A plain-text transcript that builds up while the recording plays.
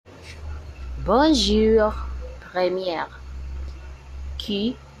Bonjour, première.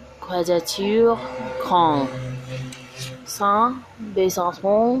 Qui, quadrature, grand. Sans,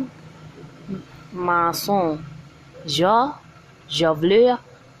 besançon, maçon. Javelure,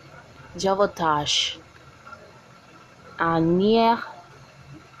 javotage. Anière,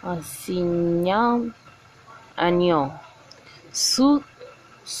 enseignant, agnon. Sous,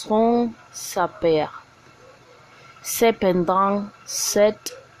 son, sa père. Cependant,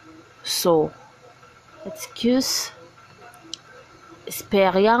 cette, saut. Excuse,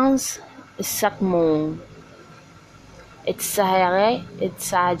 expérience, exactement. Exagéré,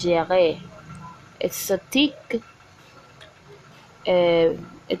 exotique,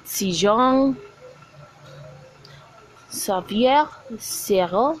 exigeant, savoir,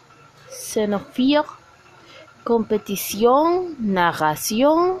 zéro, scénophile, compétition,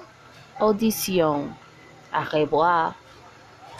 narration, audition. Au revoir.